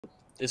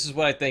This is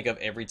what I think of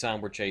every time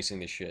we're chasing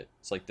this shit.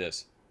 It's like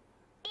this.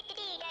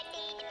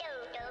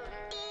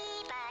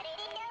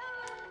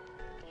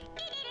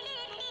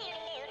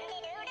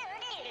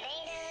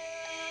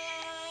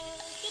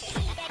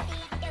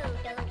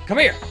 Come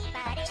here!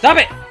 Stop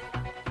it!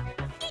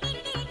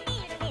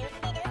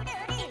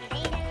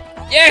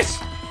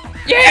 Yes!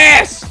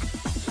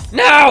 Yes!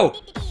 No!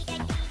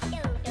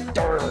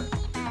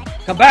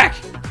 Come back!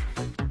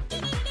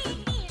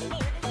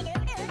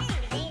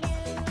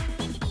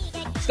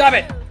 Stop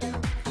it!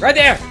 Right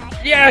there!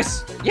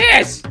 Yes!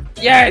 Yes!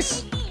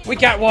 Yes! We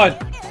got one!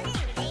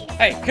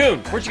 Hey, Coon,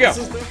 where'd you go? This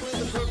is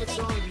definitely the perfect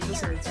song if you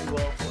listen to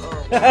well.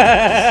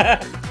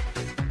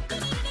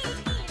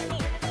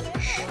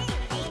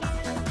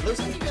 Oh, looks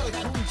like you got a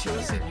coon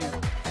chasing you.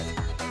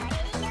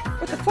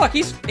 What the fuck?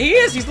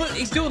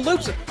 He's doing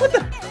loops. What the?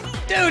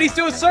 Dude, he's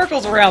doing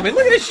circles around me.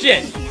 Look at this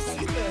shit.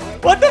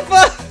 What the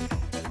fuck?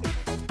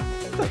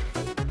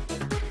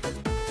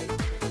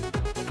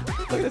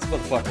 Look at this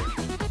motherfucker.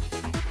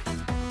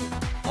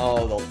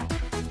 Oh,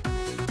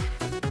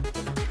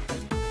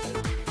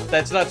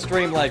 that's not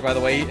stream lag, by the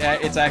way.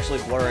 It's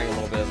actually blurring a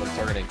little bit as I'm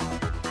turning.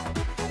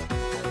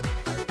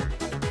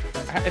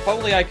 If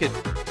only I could.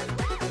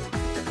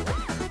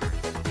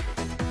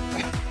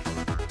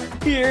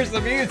 Here's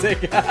the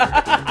music.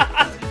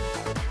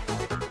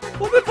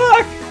 What the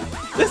fuck?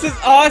 This is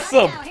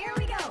awesome.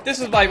 This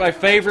is my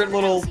favorite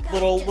little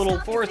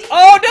forest.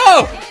 Oh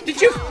no!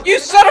 Did you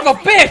son of a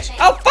bitch!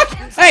 Oh fuck!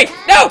 Hey,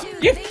 no!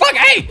 You fuck!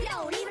 Hey!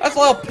 That's a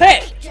little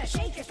pit.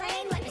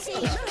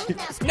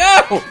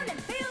 No!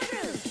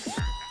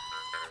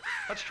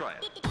 Let's try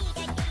it.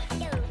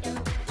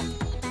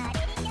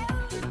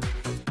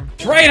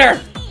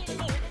 Traitor!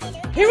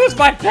 He was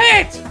my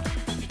pet!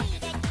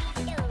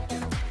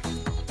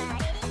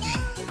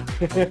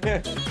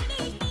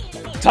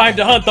 Time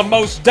to hunt the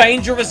most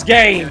dangerous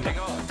game.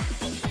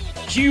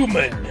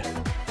 Human.